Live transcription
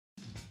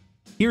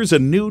Here's a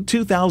new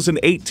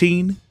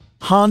 2018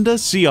 Honda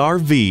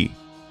CR-V.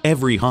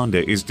 Every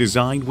Honda is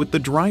designed with the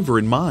driver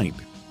in mind.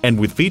 And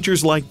with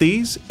features like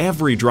these,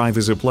 every drive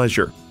is a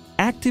pleasure.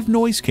 Active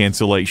noise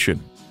cancellation,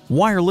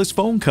 wireless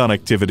phone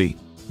connectivity,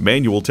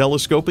 manual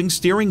telescoping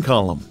steering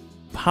column,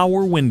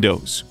 power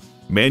windows,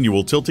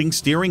 manual tilting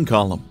steering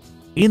column,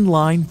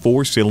 inline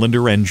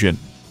 4-cylinder engine,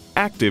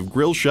 active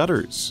grille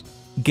shutters,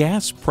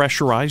 gas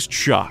pressurized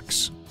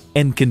shocks,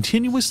 and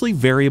continuously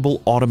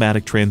variable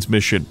automatic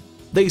transmission.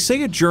 They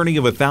say a journey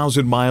of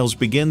 1,000 miles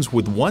begins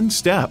with one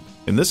step.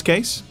 In this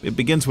case, it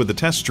begins with a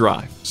test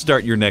drive.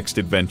 Start your next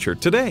adventure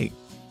today.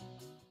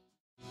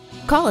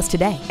 Call us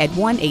today at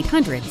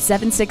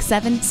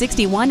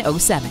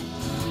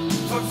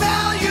 1-800-767-6107.